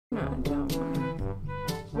No, I don't.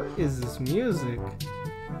 What is this music?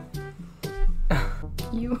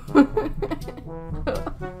 You.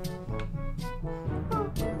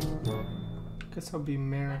 Guess I'll be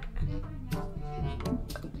Merek.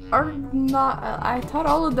 Are not. I thought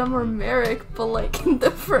all of them were Merek, but like in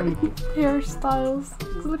different hairstyles.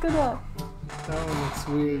 Look at that. That one looks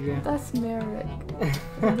weird, yeah. That's Merek.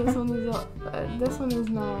 This one is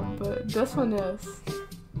not, but this one is.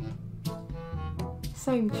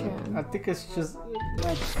 Same chin. I think it's just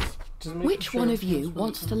Which one of you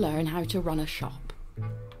wants to learn how to run a shop?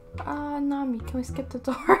 Nami, can we skip the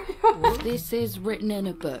tutorial? This is written in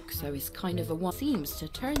a book, so it's kind of a one. Seems to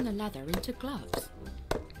turn the leather into gloves.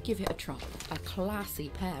 Give it a try. A classy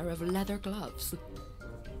pair of leather gloves. Do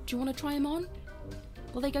you want to try them on?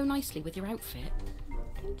 Will they go nicely with your outfit?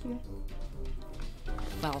 Thank you.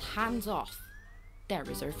 Well, hands off. They're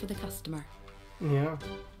reserved for the customer. Yeah.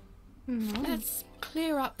 Let's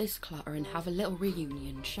clear up this clutter and have a little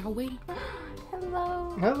reunion, shall we?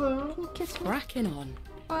 Hello. Hello. Can you kiss me? Cracking on.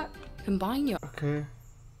 What? Combine your... Okay.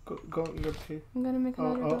 Go pee. I'm gonna make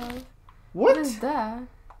another glove. What? What is that?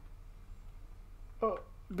 Oh,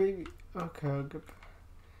 baby. Okay, I'll get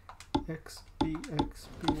X, B, X,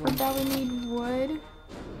 B, For 1. that we need wood.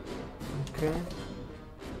 Okay.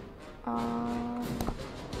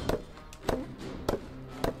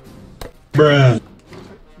 Bruh.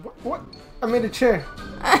 What? I made a chair.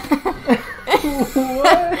 What?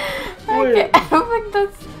 Okay, Wait. I don't think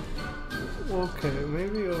that's... Okay,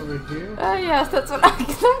 maybe over here? Oh yes, that's what I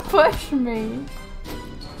can push me.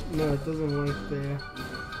 No, it doesn't work there.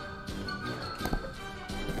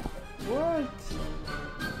 What?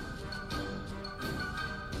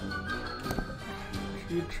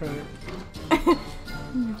 You try it.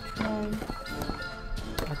 You try.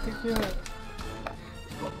 I think you're...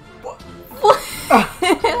 I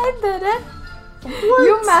did it. What?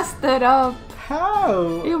 You messed it up.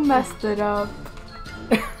 How? You messed it up.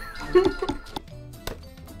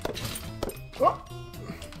 What?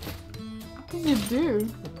 What did you do?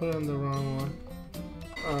 I put on the wrong one.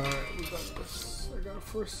 Alright, we got this. I got a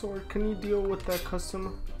first sword. Can you deal with that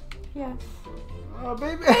customer? Yeah. Oh,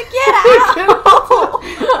 baby. Get out!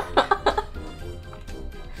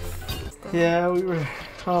 Yeah, we were...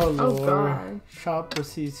 Oh, Lord. God. Shop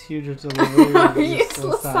receives huge delivery.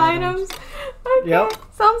 Useless items. Okay. Yep.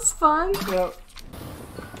 Sounds fun. Yep.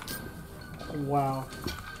 Wow.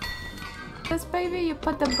 This baby, you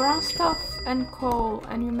put the brown stuff and coal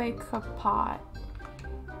and you make a pot.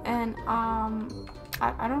 And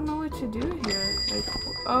I don't know what to do here. Like,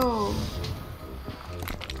 oh.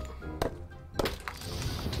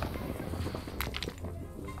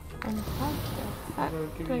 And how do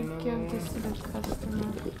I give this to the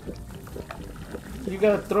customer? You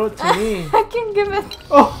gotta throw it to me. I can give it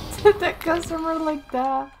to the customer like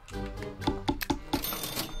that.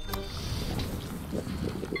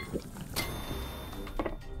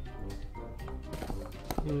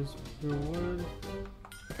 Here's your wood.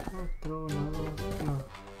 I'll throw another one.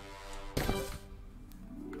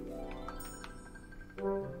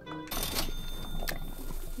 No.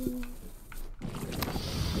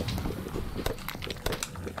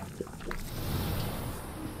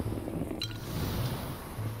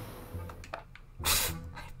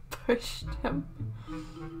 Pushed him.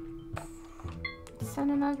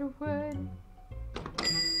 Send another wood.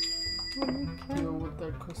 Deal with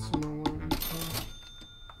that customer one.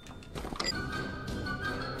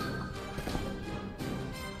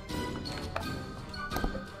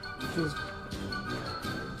 Just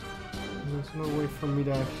there's no way for me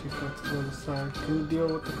to actually go to the other side. Can you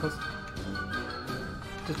deal with the customer?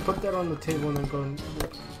 Just put that on the table and then go and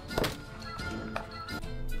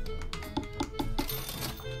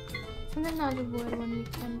Send another wood when we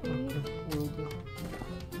can be. okay, will do.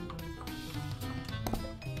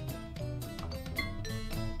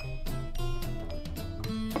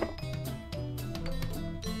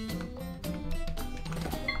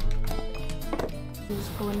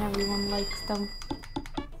 Just go when everyone likes them.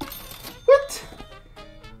 What?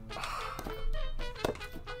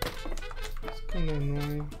 It's kinda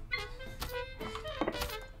annoying.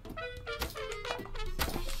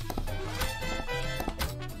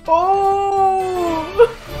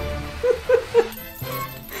 Oh!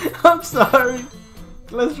 I'm sorry.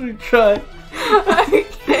 Let's retry. Okay.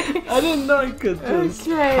 I didn't know I could just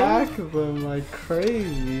Okay. hack them like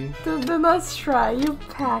crazy. Then let's try. You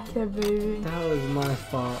pack it, baby. That was my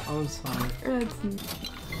fault. I'm sorry. It's...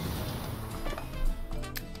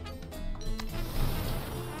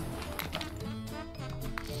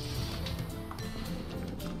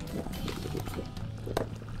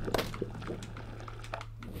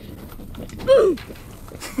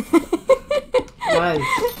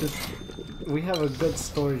 Nice. We have a good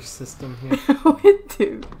storage system here. We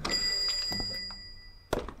do.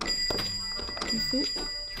 Is it?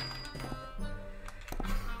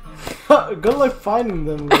 Good luck finding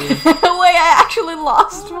them. Wait, I actually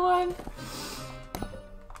lost one.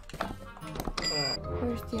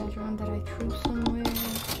 Where's the other one that I threw somewhere?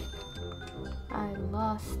 I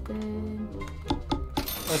lost it.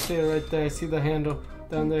 I see it right there. I see the handle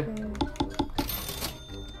down there.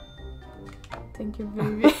 Thank you,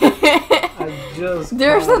 baby. I just.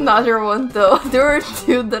 There's another one though. There were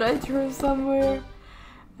two that I threw somewhere.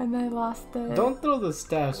 And I lost it. Don't throw the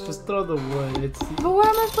staffs, just throw the wood. It's. But what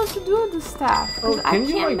am I supposed to do with the staff? Oh, I can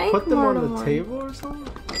you can't like make put them more on than the one. table or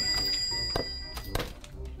something?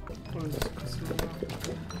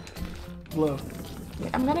 Look.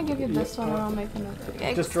 I'm gonna give you this one and I'll make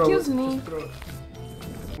another. Just throw Excuse it. me. Just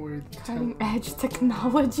throw it. Cutting edge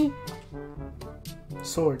technology.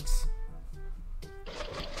 Swords.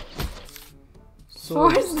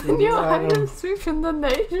 Swords, the new item. item sweep in the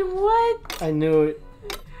nation. What? I knew it.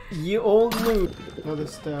 You old knew. Another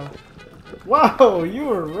staff. Wow, you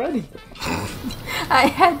were ready. I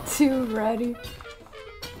had two ready.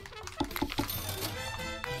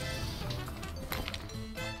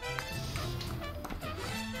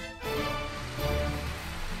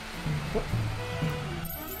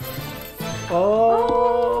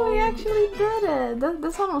 Oh, we actually did it.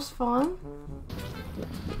 This one was fun.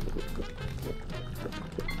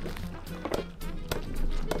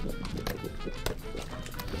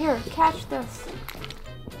 Here, catch this.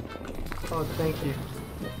 Oh, thank you.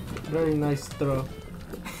 Very nice throw.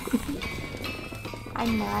 I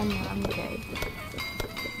know, I'm gay.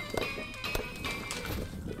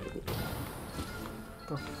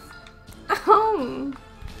 Oh.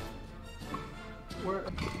 Where?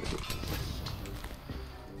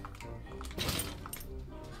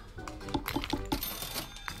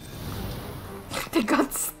 They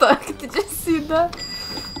got stuck. Did you see that?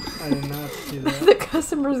 I did not see that. The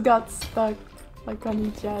customers got stuck, like on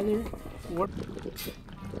each other. What?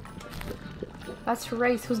 Let's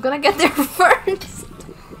race. Who's gonna get there first?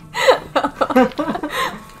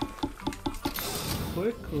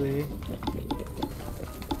 Quickly.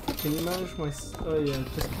 Can you manage my? Oh yeah,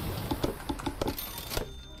 just.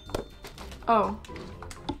 Oh.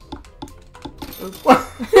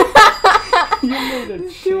 You made a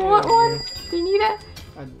Do chair. you want one? Do you need it?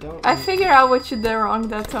 I don't. I figured out what you did wrong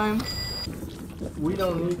that time. We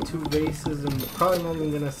don't need two vases, and probably not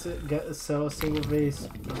even gonna sell a single vase.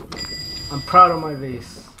 I'm proud of my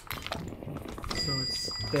vase, so it's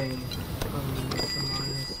staying. Some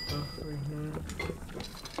minus stuff right here.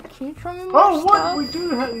 Can you throw me more Oh, stuff? what? We do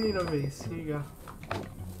need a vase. Here you go.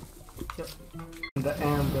 Yep. The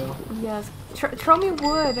anvil. Yes. Throw me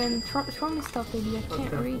wood and throw me stuff, baby. I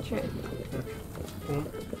can't Okay. reach it. Boom.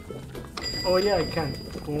 Oh yeah, I can.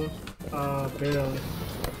 Boom. Barely.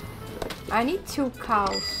 I need 2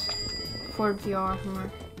 cows for the armor.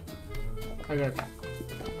 I got you.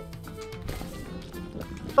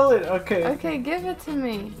 Oh, okay. Okay, give it to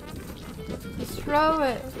me. Just throw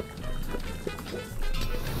it.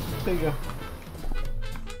 There you go.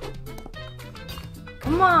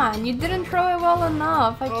 Come on, you didn't throw it well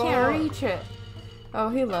enough. I can't reach it. Oh,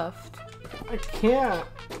 he left. I can't.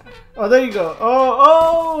 Oh, there you go.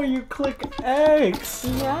 Oh, you click X.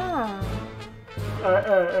 Yeah.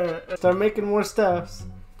 Alright. Start making more staffs.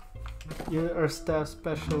 You are staff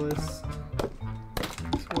specialist.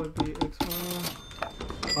 This would be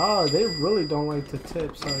X1. Oh, they really don't like to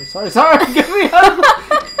tip. Sorry. Get me out.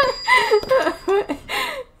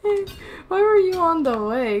 Why were you on the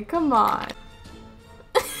way? Come on.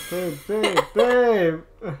 Babe.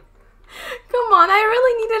 Come on, I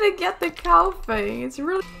really needed to get the cow thing. It's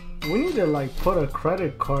really... We need to like put a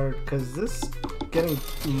credit card because this getting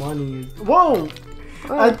money. Whoa!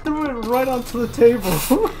 I threw it right onto the table.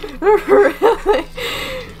 Really?